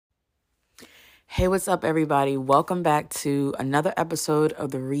Hey, what's up, everybody? Welcome back to another episode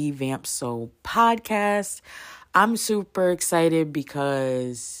of the Revamp Soul podcast. I'm super excited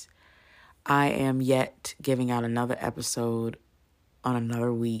because I am yet giving out another episode on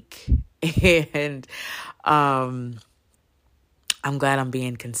another week. And I'm glad I'm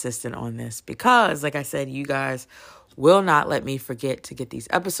being consistent on this because, like I said, you guys will not let me forget to get these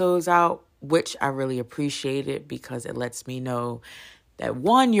episodes out, which I really appreciate it because it lets me know that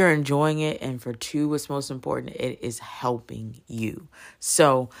one, you're enjoying it, and for two, what's most important, it is helping you.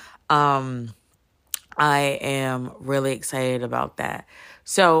 So I am really excited about that.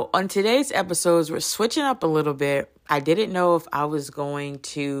 So on today's episodes, we're switching up a little bit. I didn't know if I was going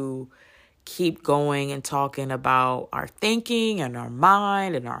to keep going and talking about our thinking and our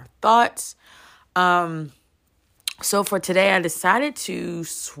mind and our thoughts. So for today, I decided to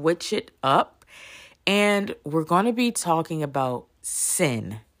switch it up, and we're going to be talking about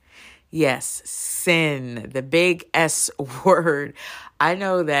sin. Yes, sin, the big S word. I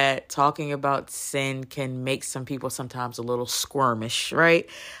know that talking about sin can make some people sometimes a little squirmish, right?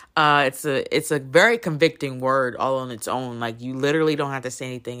 It's a very convicting word all on its own. Like, you literally don't have to say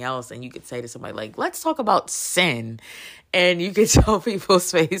anything else, and you could say to somebody like, "Let's talk about sin," and you can tell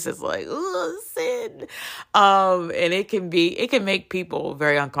people's faces like, "Ugh, sin," and it can make people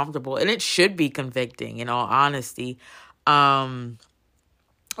very uncomfortable, and it should be convicting, in all honesty.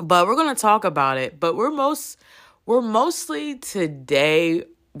 But we're going to talk about it, but we're mostly today,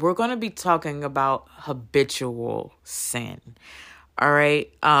 we're going to be talking about habitual sin. All right.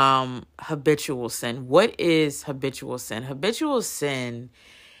 Habitual sin. What is habitual sin? Habitual sin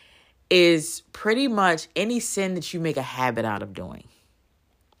is pretty much any sin that you make a habit out of doing.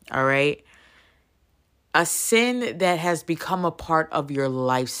 All right. A sin that has become a part of your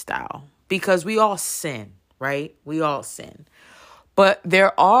lifestyle, because we all sin, right? We all sin. But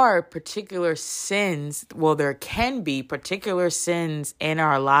there are particular sins, there can be particular sins in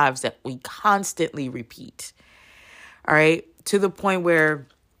our lives that we constantly repeat, all right, to the point where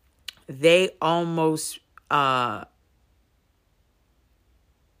they almost become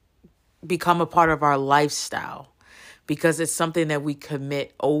a part of our lifestyle because it's something that we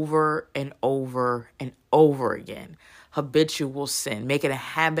commit over and over and over again. Habitual sin, making a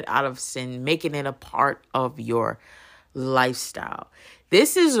habit out of sin, making it a part of your lifestyle.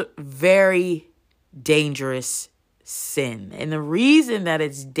 This is very dangerous sin. And the reason that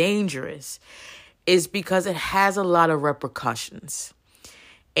it's dangerous is because it has a lot of repercussions.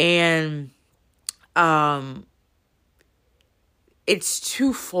 And it's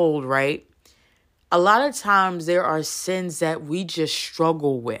twofold, right? A lot of times there are sins that we just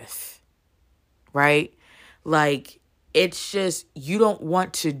struggle with, right? Like, it's just, you don't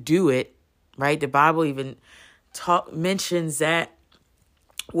want to do it, right? The Bible even mentions that,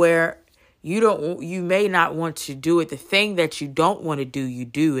 where you may not want to do it. The thing that you don't want to do, you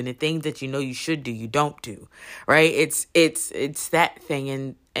do, and the thing that you know you should do, you don't do, right? It's that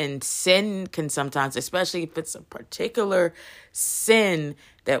thing, and sin can sometimes, especially if it's a particular sin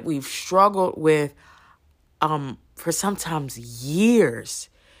that we've struggled with for sometimes years,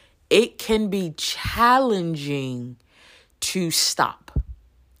 it can be challenging to stop,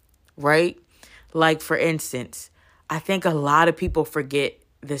 right? Like, for instance, I think a lot of people forget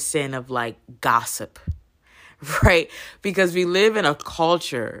the sin of, like, gossip, right? Because we live in a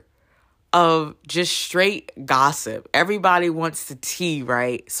culture of just straight gossip. Everybody wants the tea,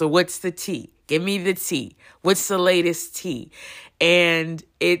 right? So what's the tea? Give me the tea. What's the latest tea? And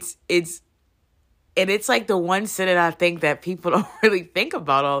it's like the one sin that I think that people don't really think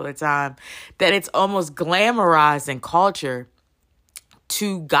about all the time, that it's almost glamorized in culture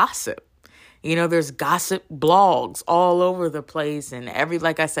to gossip. You know, there's gossip blogs all over the place, and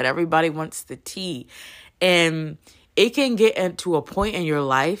like I said, everybody wants the tea. And it can get into a point in your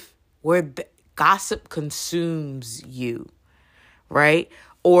life where gossip consumes you, right?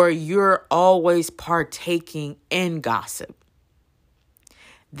 Or you're always partaking in gossip.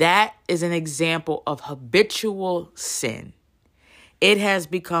 That is an example of habitual sin. It has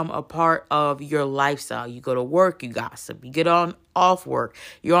become a part of your lifestyle. You go to work, you gossip. You get off work,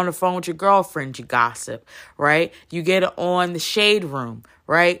 you're on the phone with your girlfriend, you gossip, right? You get on the shade room,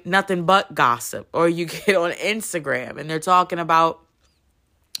 right? Nothing but gossip. Or you get on Instagram and they're talking about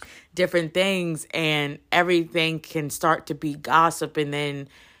different things, and everything can start to be gossip, and then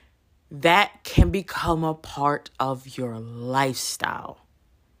that can become a part of your lifestyle,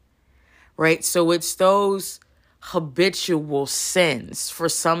 right? So it's those habitual sins. For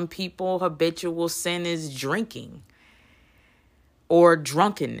some people, habitual sin is drinking or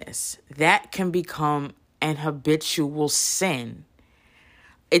drunkenness. That can become an habitual sin.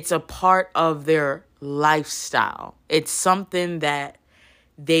 it's a part of their lifestyle. It's something that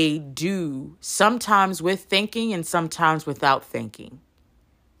they do sometimes with thinking and sometimes without thinking,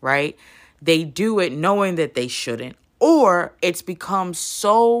 right? They do it knowing that they shouldn't, or it's become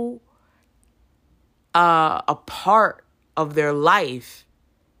so a part of their life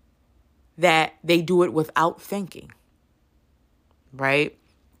that they do it without thinking, right?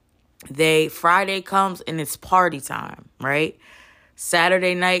 Friday comes and it's party time, right?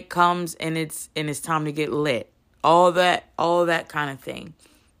 Saturday night comes and it's time to get lit. All that kind of thing.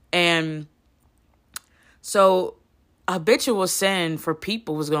 And so habitual sin for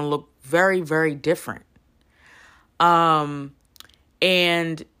people was going to look very, very different. And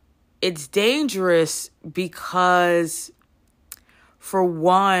it's dangerous because, for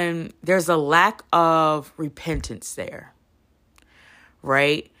one, there's a lack of repentance there,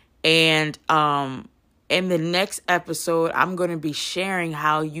 right? And in the next episode, I'm going to be sharing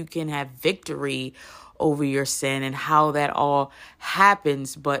how you can have victory over your sin and how that all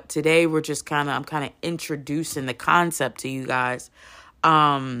happens. But today I'm kind of introducing the concept to you guys.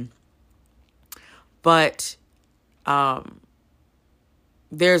 But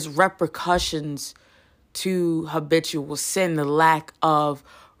there's repercussions to habitual sin, the lack of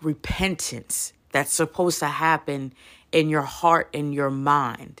repentance that's supposed to happen in your heart and your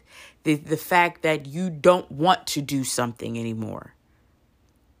mind. The fact that you don't want to do something anymore,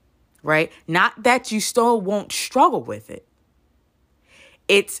 right? Not that you still won't struggle with it.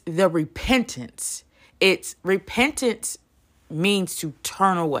 It's the repentance. Repentance means to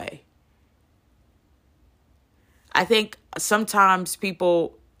turn away. I think sometimes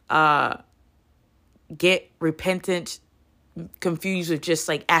people get repentance confused with just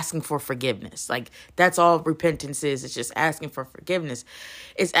like asking for forgiveness. Like that's all repentance is. It's just asking for forgiveness.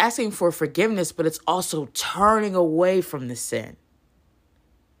 It's asking for forgiveness, but it's also turning away from the sin.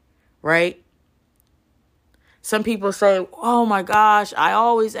 Right? Some people say, oh my gosh, I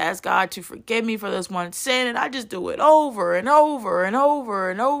always ask God to forgive me for this one sin and I just do it over and over and over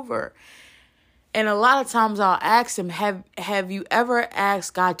and over. And a lot of times I'll ask him, have you ever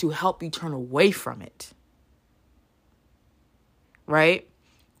asked God to help you turn away from it? Right?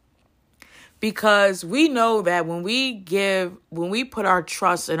 Because we know that when we put our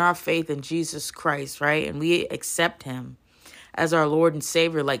trust and our faith in Jesus Christ, right? And we accept him as our Lord and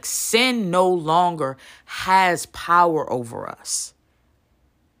Savior, like sin no longer has power over us.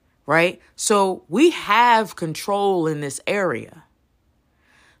 Right? So we have control in this area.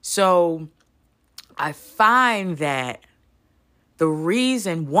 So I find that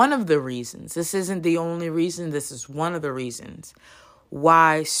one of the reasons, this isn't the only reason, this is one of the reasons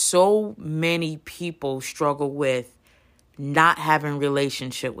why so many people struggle with not having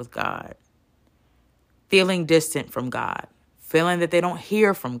relationship with God, feeling distant from God, feeling that they don't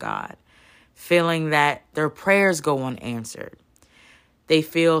hear from God, feeling that their prayers go unanswered. They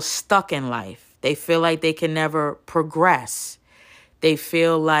feel stuck in life. They feel like they can never progress. They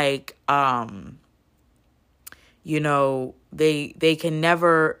feel like, they can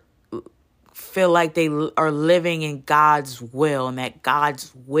never feel like they are living in God's will and that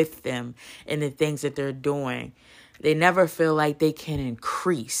God's with them in the things that they're doing. They never feel like they can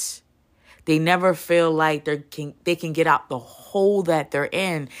increase. They never feel like they can get out the hole that they're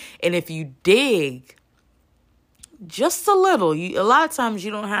in. And if you dig just a little, a lot of times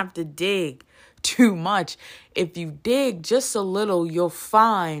you don't have to dig too much. If you dig just a little, you'll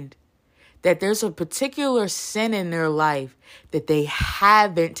find that there's a particular sin in their life that they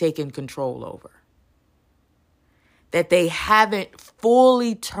haven't taken control over, that they haven't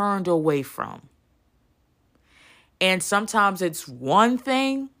fully turned away from. And sometimes it's one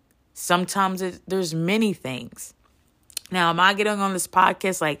thing, sometimes there's many things. Now, am I getting on this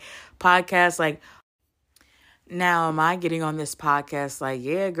podcast like,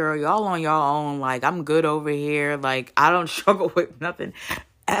 yeah, girl, y'all on your own, like, I'm good over here, like, I don't struggle with nothing?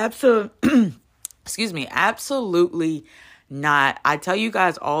 Absolutely not. I tell you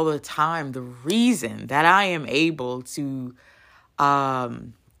guys all the time, the reason that I am able to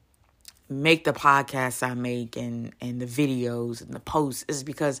make the podcasts I make and the videos and the posts is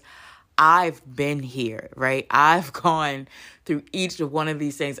because I've been here, right? I've gone through each of one of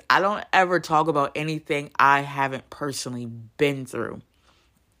these things. I don't ever talk about anything I haven't personally been through.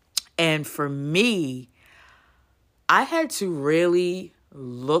 And for me, I had to really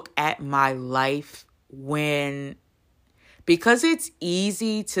look at my life because it's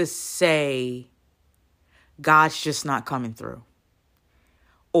easy to say God's just not coming through,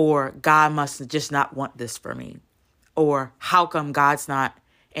 or God must just not want this for me, or how come God's not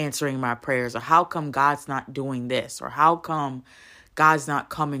answering my prayers, or how come God's not doing this, or how come God's not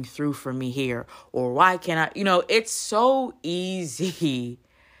coming through for me here? Or why can't I? It's so easy.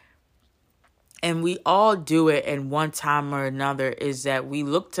 And we all do it in one time or another, is that we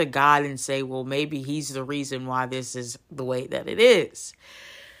look to God and say, well, maybe he's the reason why this is the way that it is.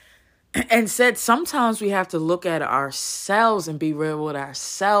 And said sometimes we have to look at ourselves and be real with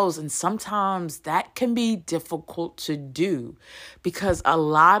ourselves. And sometimes that can be difficult to do because a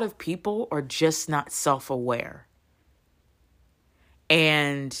lot of people are just not self-aware.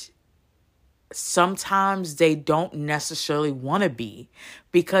 And sometimes they don't necessarily want to be,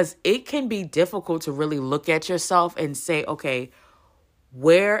 because it can be difficult to really look at yourself and say, okay,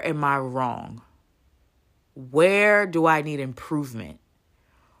 where am I wrong? Where do I need improvement?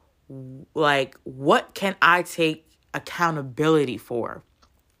 Like, what can I take accountability for?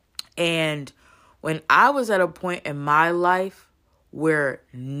 And when I was at a point in my life where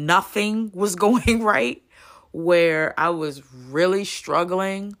nothing was going right, where I was really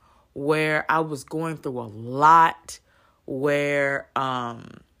struggling, where I was going through a lot, where,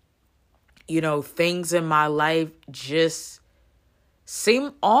 things in my life just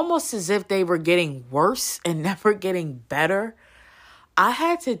seemed almost as if they were getting worse and never getting better, I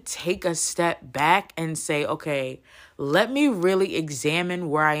had to take a step back and say, okay, let me really examine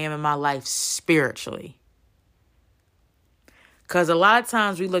where I am in my life spiritually. Because a lot of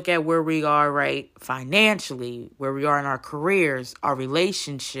times we look at where we are, right, financially, where we are in our careers, our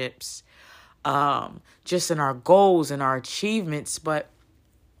relationships, just in our goals and our achievements. But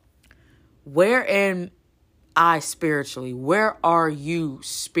where am I spiritually? Where are you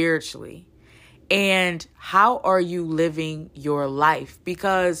spiritually? And how are you living your life?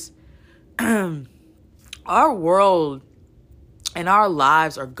 Because our world and our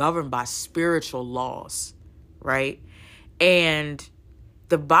lives are governed by spiritual laws, right? And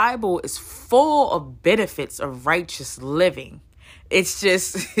the Bible is full of benefits of righteous living. It's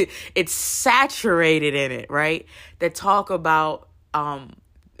just, it's saturated in it, right? That talk about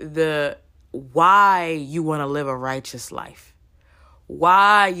the why you want to live a righteous life.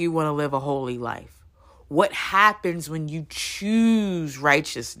 Why you want to live a holy life. What happens when you choose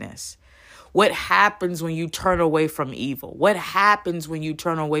righteousness? What happens when you turn away from evil? What happens when you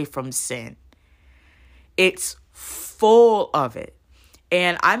turn away from sin? It's full of it.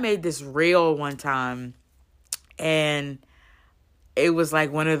 And I made this reel one time, and it was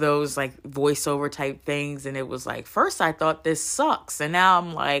like one of those like voiceover type things. And it was like, first I thought this sucks. And now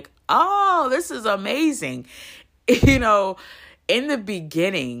I'm like, oh, this is amazing. In the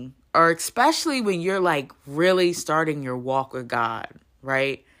beginning, or especially when you're like really starting your walk with God,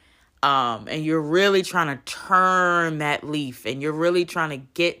 right? And you're really trying to turn that leaf, and you're really trying to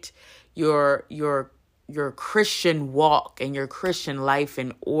get your Christian walk and your Christian life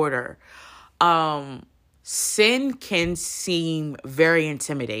in order. Sin can seem very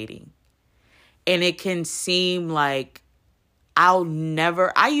intimidating, and it can seem like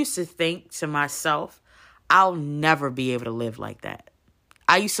I used to think to myself, I'll never be able to live like that.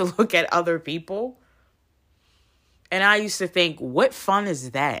 I used to look at other people and I used to think, what fun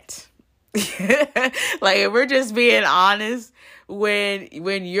is that? Like, if we're just being honest, when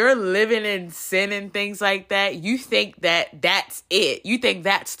you're living in sin and things like that, you think that that's it. You think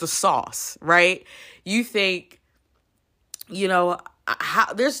that's the sauce, right? You think,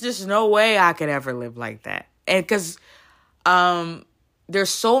 there's just no way I could ever live like that. And because, there's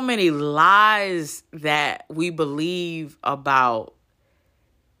so many lies that we believe about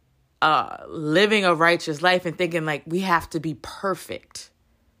living a righteous life, and thinking like we have to be perfect.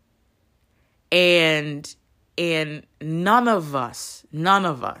 And none of us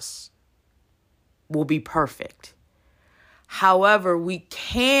will be perfect. However, we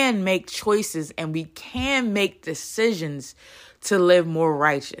can make choices and we can make decisions to live more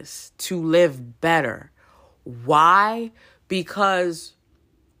righteous, to live better. Why? Because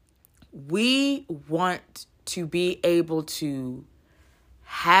we want to be able to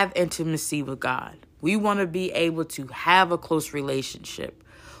have intimacy with God. We want to be able to have a close relationship.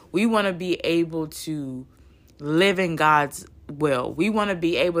 We want to be able to live in God's will. We want to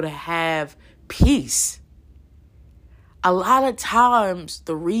be able to have peace. A lot of times,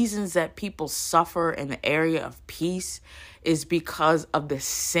 the reasons that people suffer in the area of peace is because of the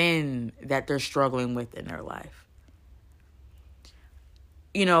sin that they're struggling with in their life.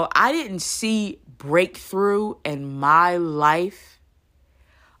 I didn't see breakthrough in my life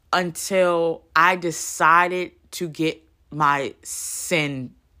until I decided to get my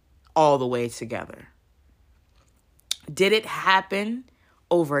sin all the way together. Did it happen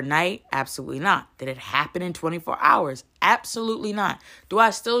overnight? Absolutely not. Did it happen in 24 hours? Absolutely not. Do I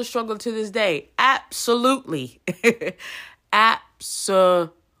still struggle to this day? Absolutely.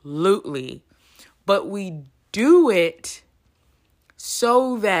 Absolutely. But we do it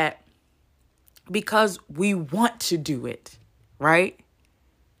so that because we want to do it, right?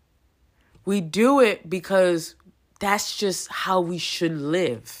 We do it because that's just how we should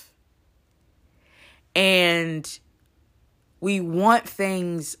live. And we want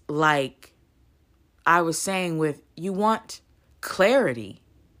things like I was saying you want clarity.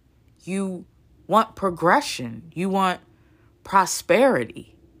 You want progression. You want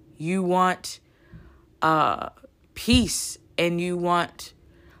prosperity. You want peace, and you want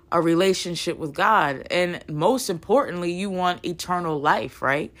a relationship with God. And most importantly, you want eternal life,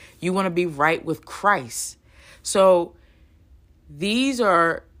 right? You want to be right with Christ. So these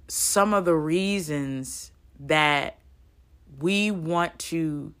are some of the reasons that we want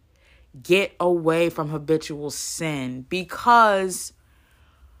to get away from habitual sin, because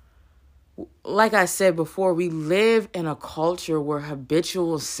like I said before, we live in a culture where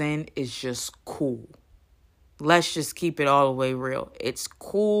habitual sin is just cool. Let's just keep it all the way real. It's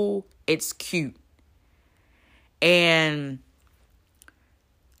cool. It's cute. And,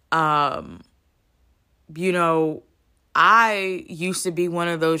 I used to be one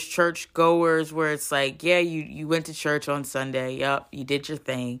of those church goers where it's like, yeah, you went to church on Sunday. Yep, you did your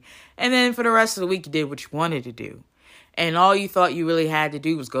thing. And then for the rest of the week, you did what you wanted to do. And all you thought you really had to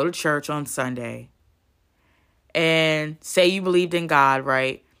do was go to church on Sunday and say you believed in God,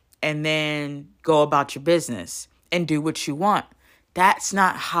 right? And then go about your business and do what you want. That's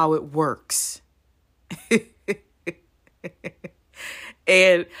not how it works.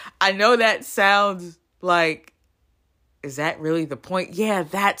 And I know that sounds like, is that really the point? Yeah,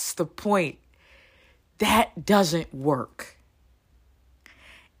 that's the point. That doesn't work.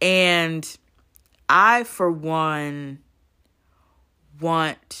 And I, for one,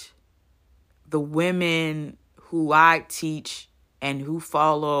 want the women who I teach and who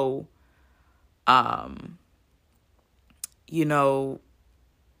follow,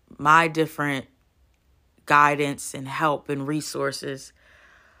 my different guidance and help and resources.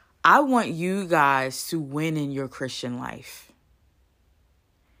 I want you guys to win in your Christian life.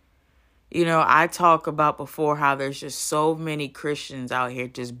 I talk about before how there's just so many Christians out here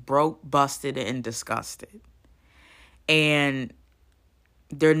just broke, busted, and disgusted. And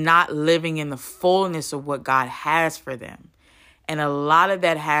they're not living in the fullness of what God has for them. And a lot of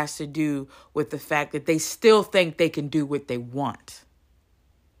that has to do with the fact that they still think they can do what they want.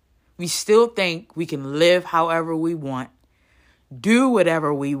 We still think we can live however we want, do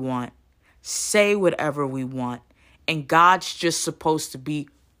whatever we want, say whatever we want, and God's just supposed to be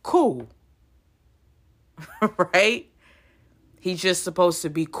cool. Right? He's just supposed to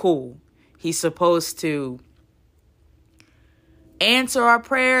be cool. He's supposed to answer our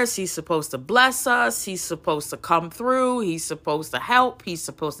prayers. He's supposed to bless us. He's supposed to come through. He's supposed to help. He's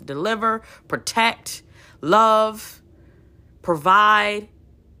supposed to deliver, protect, love, provide.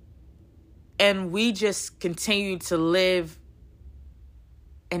 And we just continue to live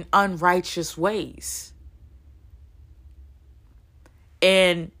in unrighteous ways.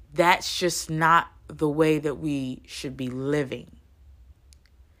 And that's just not the way that we should be living.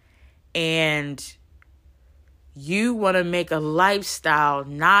 And you want to make a lifestyle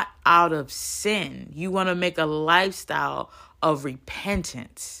not out of sin. You want to make a lifestyle of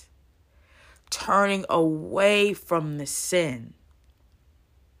repentance, turning away from the sin.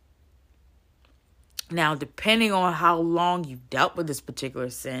 Now, depending on how long you've dealt with this particular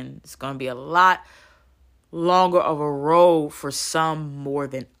sin, it's going to be a lot longer of a road for some more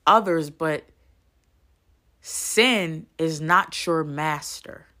than others, but sin is not your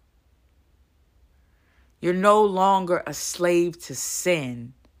master. You're no longer a slave to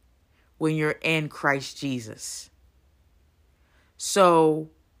sin when you're in Christ Jesus. So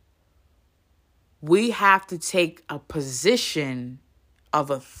we have to take a position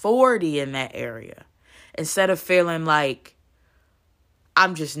of authority in that area instead of feeling like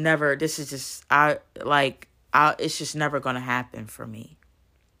it's just never going to happen for me.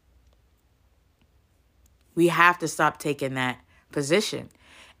 We have to stop taking that position.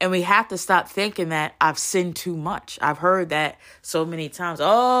 And we have to stop thinking that I've sinned too much. I've heard that so many times.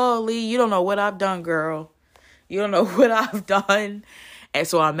 Oh, Lee, you don't know what I've done, girl. You don't know what I've done. And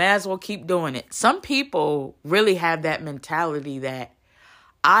so I may as well keep doing it. Some people really have that mentality that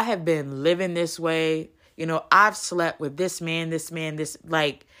I have been living this way. I've slept with this man,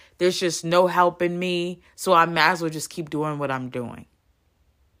 like there's just no helping me. So I may as well just keep doing what I'm doing.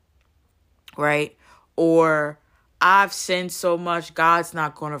 Right? Or I've sinned so much, God's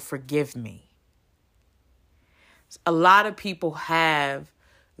not going to forgive me. A lot of people have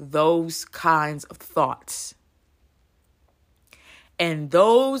those kinds of thoughts. And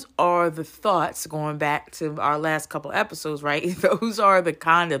those are the thoughts, going back to our last couple episodes, right? Those are the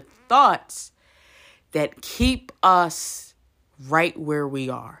kind of thoughts that keep us right where we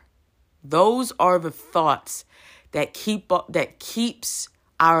are. Those are the thoughts that keeps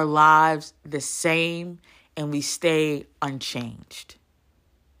our lives the same and we stay unchanged.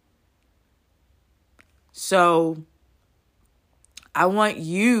 So I want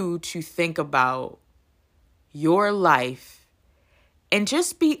you to think about your life and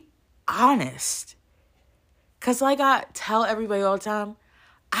just be honest. Because like I tell everybody all the time,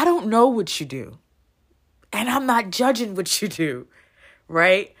 I don't know what you do. And I'm not judging what you do,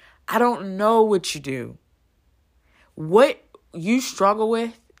 right? I don't know what you do. What you struggle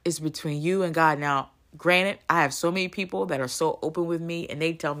with is between you and God. Now, granted, I have so many people that are so open with me and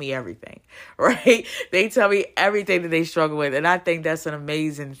they tell me everything, right? They tell me everything that they struggle with. And I think that's an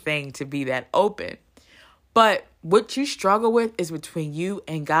amazing thing to be that open. But what you struggle with is between you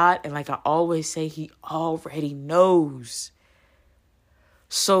and God. And like I always say, He already knows.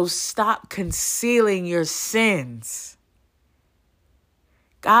 So stop concealing your sins.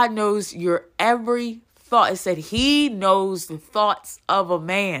 God knows your every thought. It said He knows the thoughts of a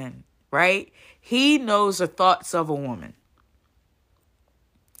man, right? He knows the thoughts of a woman.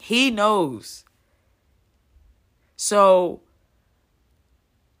 He knows. So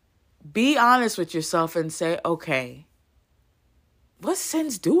be honest with yourself and say, okay, what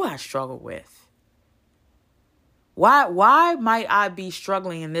sins do I struggle with? Why might I be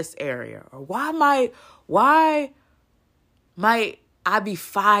struggling in this area? Or why might I be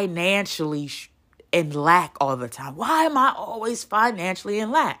financially in lack all the time? Why am I always financially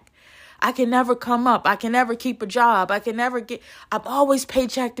in lack? I can never come up. I can never keep a job. I'm always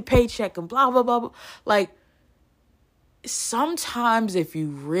paycheck to paycheck and blah, blah, blah, blah. Like, sometimes if you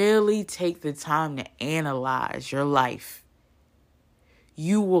really take the time to analyze your life,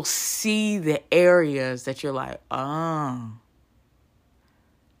 you will see the areas that you're like, oh,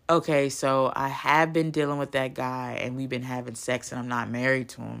 okay, so I have been dealing with that guy and we've been having sex and I'm not married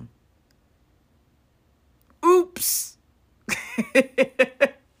to him. Oops.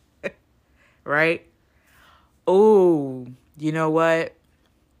 Right? Oh, you know what?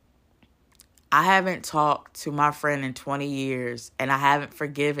 I haven't talked to my friend in 20 years and I haven't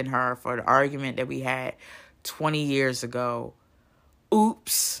forgiven her for the argument that we had 20 years ago.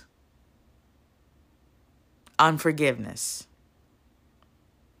 Oops. Unforgiveness.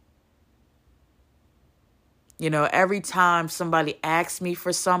 You know, every time somebody asks me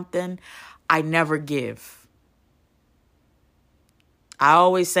for something, I never give. I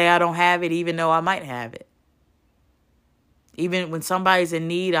always say I don't have it, even though I might have it. Even when somebody's in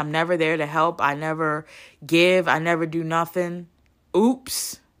need, I'm never there to help. I never give. I never do nothing.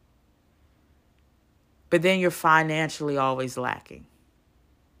 Oops. But then you're financially always lacking.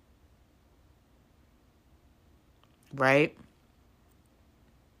 Right?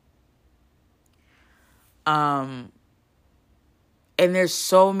 And there's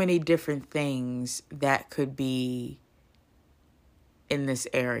so many different things that could be in this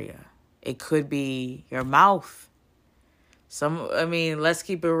area. It could be your mouth. Let's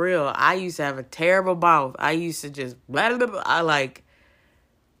keep it real. I used to have a terrible mouth. I used to just blah, blah, blah. I like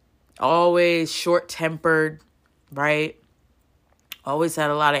always short-tempered, right? Always had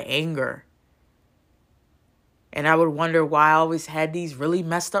a lot of anger. And I would wonder why I always had these really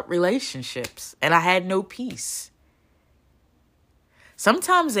messed up relationships and I had no peace.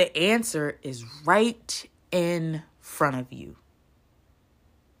 Sometimes the answer is right in front of you.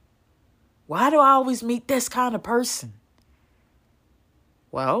 Why do I always meet this kind of person?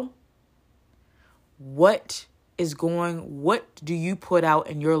 Well, what do you put out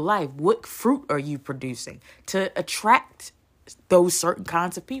in your life? What fruit are you producing to attract those certain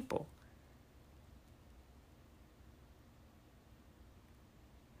kinds of people?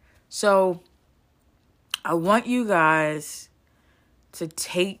 So I want you guys to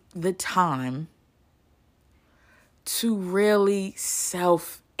take the time to really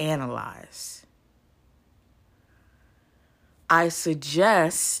self-analyze. I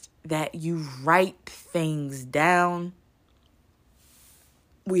suggest that you write things down.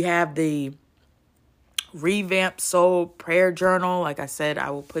 We have the revamped soul prayer journal. Like I said,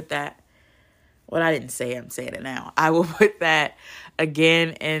 I will put that. Well, I didn't say it. I'm saying it now. I will put that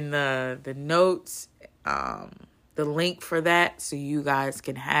again in the notes, the link for that, so you guys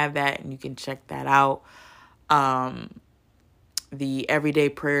can have that and you can check that out. The Everyday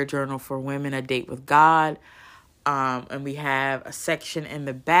Prayer Journal for Women, A Date with God. And we have a section in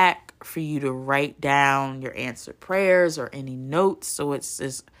the back for you to write down your answered prayers or any notes. So it's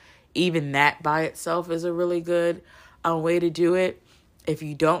just, even that by itself is a really good way to do it. If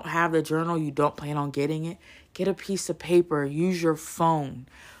you don't have the journal, you don't plan on getting it, get a piece of paper, use your phone.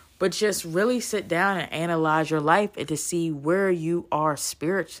 But just really sit down and analyze your life and to see where you are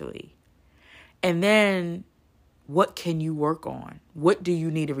spiritually. And then what can you work on? What do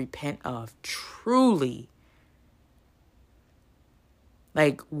you need to repent of? Truly.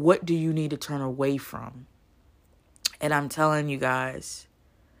 Like, what do you need to turn away from? And I'm telling you guys,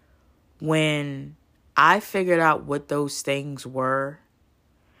 when I figured out what those things were,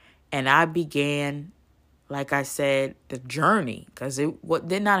 and I began, like I said, the journey, because it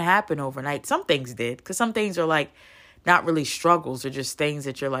did not happen overnight. Some things did, because some things are like not really struggles. They're just things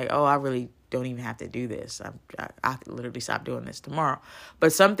that you're like, oh, I really don't even have to do this. I could literally stop doing this tomorrow.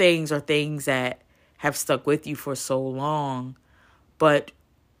 But some things are things that have stuck with you for so long. But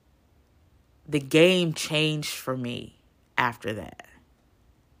the game changed for me after that.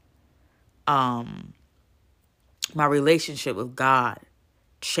 My relationship with God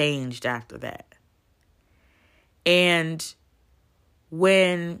changed after that. And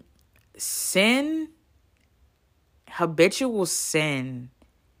when habitual sin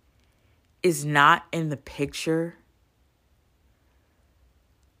is not in the picture,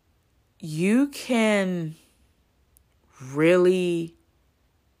 you can really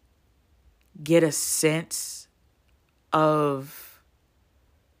get a sense of,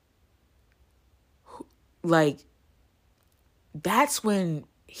 like, that's when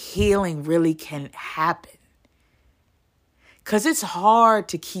healing really can happen. Because it's hard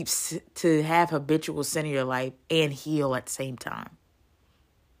to have habitual sin in your life and heal at the same time.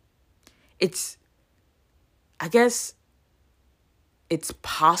 I guess it's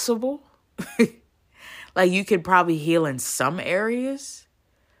possible. Like, you could probably heal in some areas.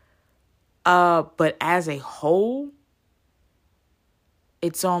 But as a whole,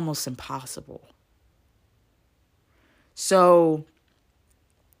 it's almost impossible. So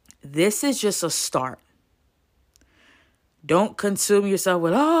this is just a start. Don't consume yourself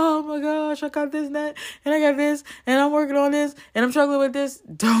with, oh my gosh, I got this, and that, and I got this, and I'm working on this, and I'm struggling with this.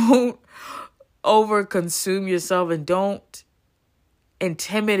 Don't over-consume yourself, and don't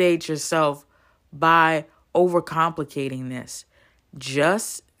intimidate yourself by overcomplicating this.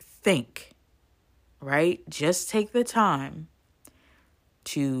 Just think, right? Just take the time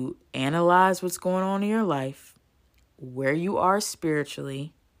to analyze what's going on in your life, where you are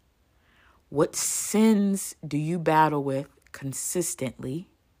spiritually, what sins do you battle with consistently,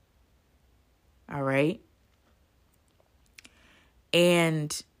 all right?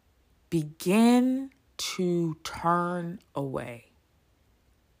 And begin to turn away.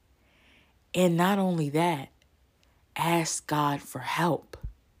 And not only that, ask God for help.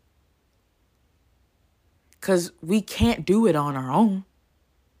 Because we can't do it on our own.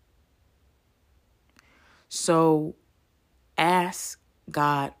 So ask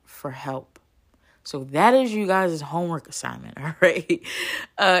God for help. So that is you guys' homework assignment, all right?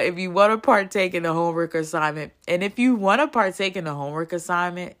 If you want to partake in the homework assignment, and if you want to partake in the homework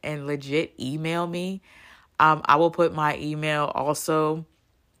assignment and legit email me, I will put my email also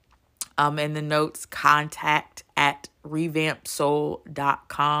in the notes,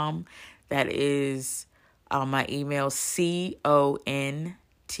 contact@revampedsoul.com. That is my email, CONTACT,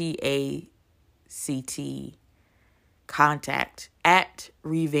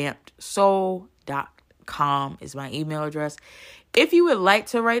 contact@revampedsoul.com is my email address. If you would like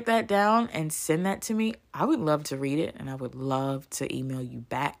to write that down and send that to me, I would love to read it, and I would love to email you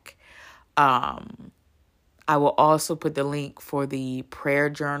back. I will also put the link for the prayer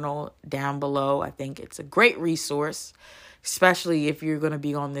journal down below. I think it's a great resource, especially if you're going to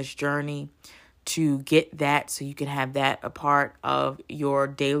be on this journey, to get that so you can have that a part of your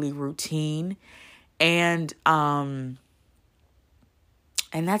daily routine. And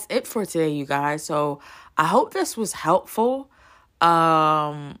that's it for today, you guys. So I hope this was helpful.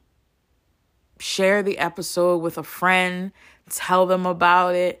 Share the episode with a friend. Tell them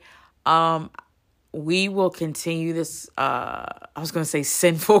about it. We will continue this, I was going to say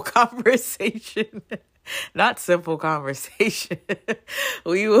sinful conversation. Not simple conversation.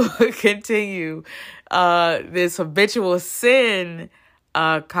 We will continue this habitual sin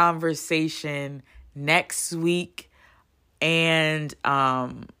conversation next week. And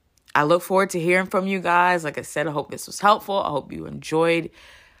I look forward to hearing from you guys. Like I said, I hope this was helpful. I hope you enjoyed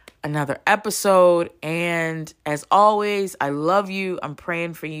another episode. And as always, I love you. I'm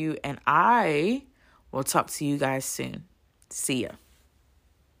praying for you. And I will talk to you guys soon. See ya.